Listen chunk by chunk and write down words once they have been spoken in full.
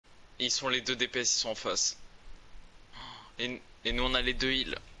ils sont les deux DPS, ils sont en face. Et nous on a les deux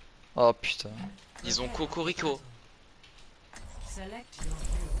heals. Oh putain. Ils ont Cocorico.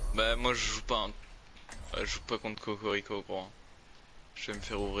 Bah moi je joue pas je joue pas contre Cocorico gros. Je vais me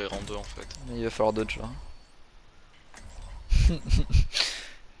faire ouvrir en deux en fait. Il va falloir dodge là.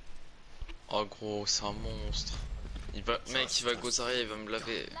 Oh gros c'est un monstre. Mec il va Gozaria, il va me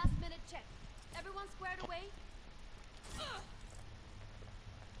laver.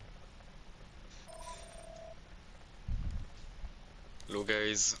 Hello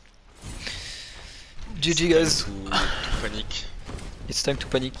guys. GG guys. To panic. It's time to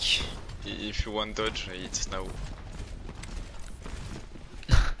panic. If you want dodge, it's now.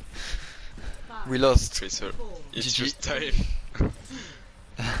 We lost. Tracer. It's GG. your time.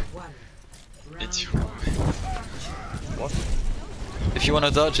 It's your moment. What? If you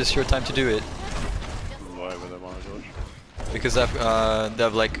wanna dodge, it's your time to do it. Why would I want to dodge? Because they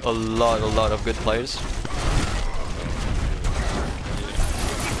have like a lot of good players.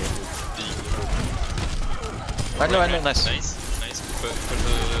 I know, nice. Nice. Put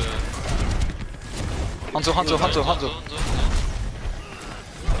Hanzo. Hanzo.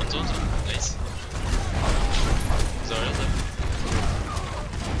 Nice. Zarya there.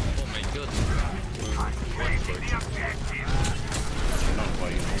 Oh my god. Not why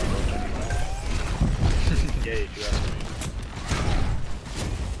you want to dodge anyway. Yeah, if you ask me.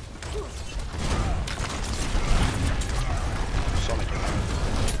 Sonic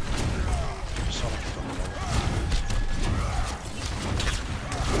is on the level.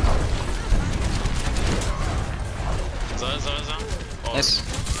 Zarya. Oh, Nice.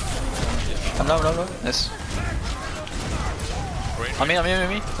 I'm low. Nice. On me.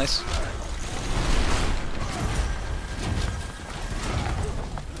 Nice.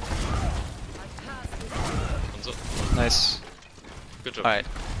 Hanzo. Nice. Good job. Alright.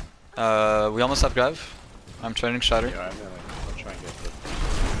 We almost have Grav. I'm turning Shatter. Yeah, I'll try and get the...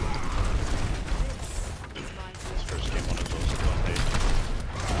 This first game one is also done late.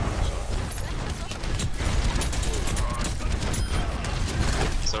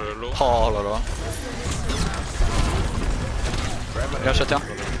 Zarya low. Oh là là. They have Shatter.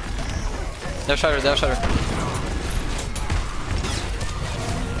 They have Shatter.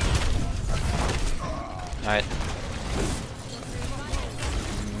 Alright.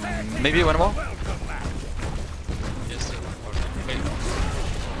 Maybe one more? Yes, sir.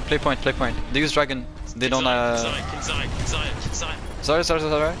 Play point. They use Dragon. They don't Kill Zarya.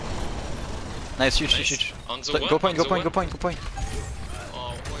 Sorry. Nice, huge. Hanzo Go one, point. Hanzo one. Oh, point.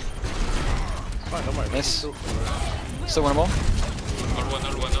 Fine, don't worry. Nice. Still one more? All one.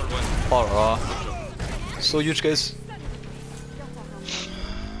 Oh là. So huge guys.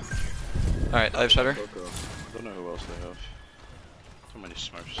 Alright, I have Shatter. Coco. I don't know who else they have. So many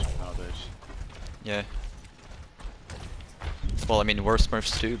Smurfs nowadays. Yeah. Well, I mean, we're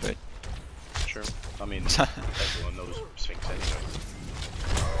Smurfs too, but... Sure. I mean, everyone knows Sphinx anyway.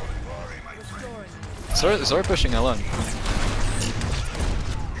 Sorry pushing alone.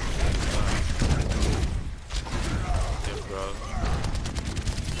 Yeah, bro.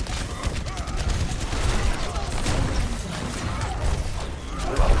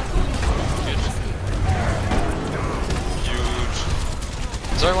 Huge.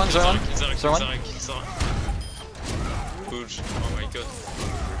 Sorry one. Kill Zarya. Huge. Oh my god.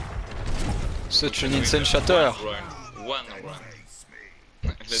 Such an insane shatter. One round.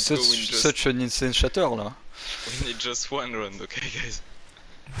 Let's go win just... Such an insane shatter là. We need just one round, okay guys?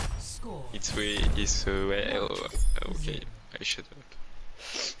 It's okay, I shut up.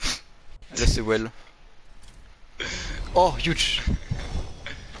 Là c'est well. Oh huge.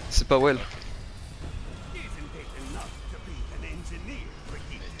 C'est pas well.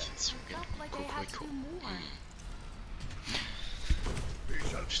 Cocorico.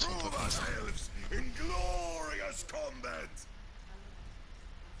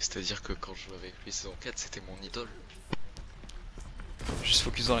 C'est-à-dire que quand je jouais avec lui saison 4, c'était mon idole. Juste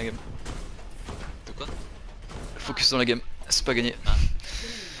focus dans la game. De quoi? Focus dans la game, c'est pas gagné.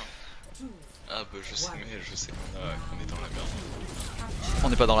 Ah bah je sais, mais je sais qu'on est dans la merde. On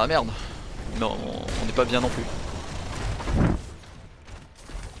n'est pas dans la merde. Mais on n'est pas bien non plus.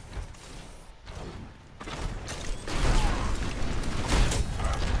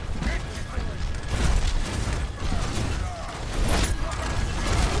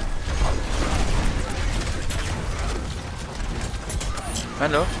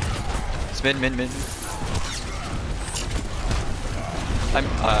 Hello. It's mid.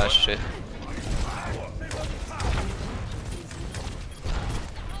 Ah shit.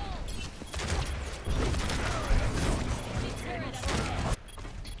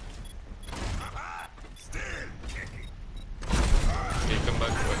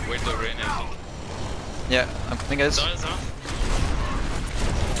 Yeah, I'm coming guys. Zara, Zara.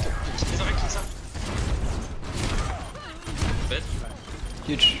 Kill Zara. Dead.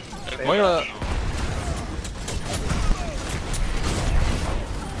 Huge. Elle Moira.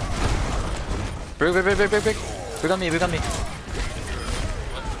 Break. Break on me. Nice.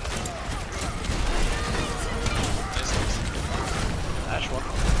 Ash one.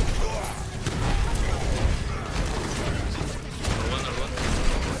 L1.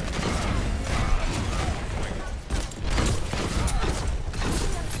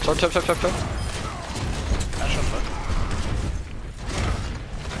 Chop. Ash on left.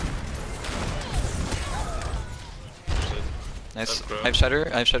 Nice. That's I have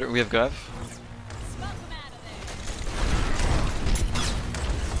shatter. We have grav.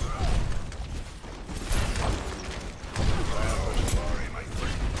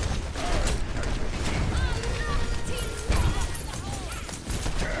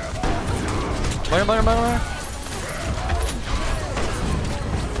 Moira. Back.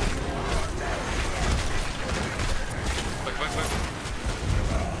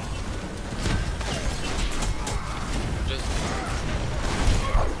 Just.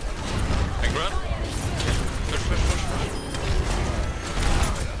 And grab. Push.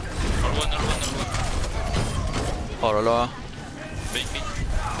 L1. Oh là là. Big.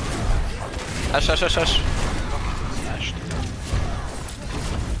 Ash. Ashed.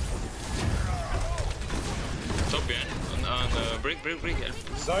 Top behind. And break. Help.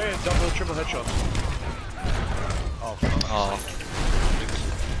 Zarya double triple headshot. Oh fuck. Oh.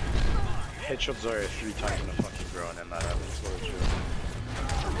 Headshot Zarya 3 times in a fucking row and then that happens. What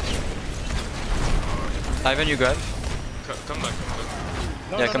you? Ivan, you grav. Come back.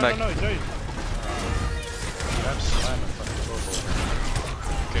 No, Yeah, no, come no, back. No, no. You have slime and fucking purple.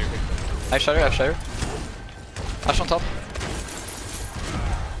 Okay. I have shatter. Ash on top.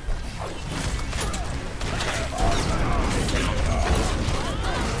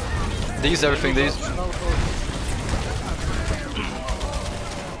 They use everything, we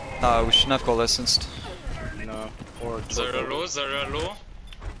shouldn't have coalesced. No. Or Zara low.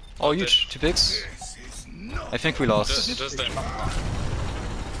 Oh, huge. 2 picks. I think we lost. Just them.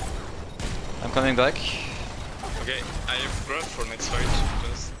 I'm coming back. Okay, I have grab for next fight.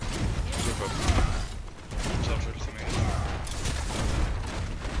 Just keep up. Charge ultimate.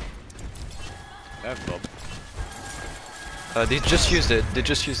 I have Bob. They just used it.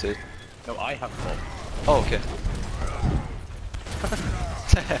 No, I have Bob. Oh, okay.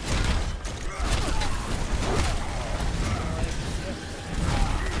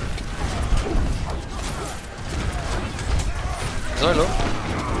 Is that low?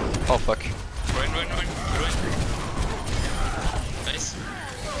 Oh fuck. Run. Nice.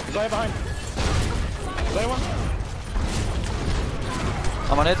 Zarya behind. Zarya one.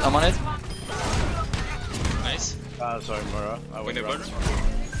 I'm on it. Nice. Sorry, Moira. I went Winnable.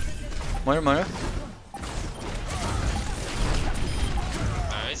 around. Moira.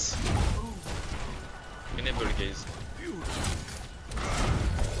 Nice. Winnable, guys.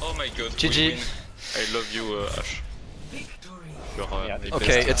 Oh my god. GG. we win. I love you, Ash. You're, Yeah, the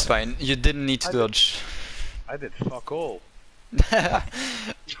Okay, best. it's fine. You didn't need to dodge. I did fuck all.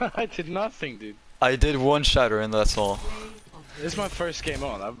 I did nothing, dude. I did one shatter and that's all. This is my first game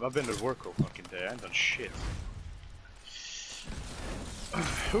on. I've been to work all fucking day. I ain't done shit.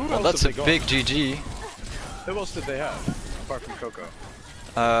 Who Well, else that's did a they big GG. Who else did they have? Apart from Coco.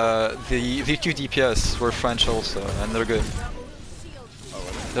 The 2 DPS were French also, and they're good. Oh,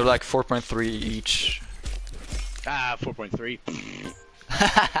 were they? They're like 4.3 each. Ah, 4.3.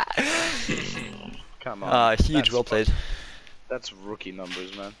 Come on. Huge, That's well played. That's rookie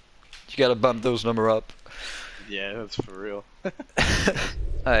numbers, man. You gotta bump those number up. Yeah, that's for real.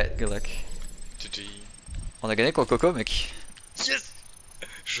 Alright, good luck. GG. On a gagné contre Coco, mec. Yes!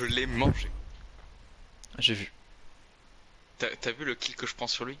 Je l'ai mangé. J'ai vu. T'as vu le kill que je prends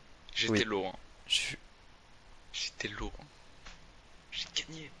sur lui? J'étais Oui. low. Hein. J'ai vu. J'étais low. Hein. J'ai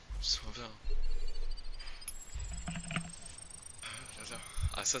gagné. Sois bien.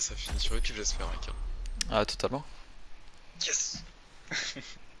 Ah ça finit sur YouTube j'espère mec. Ah, totalement. Yes.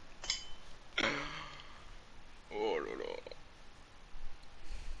 Oh là là.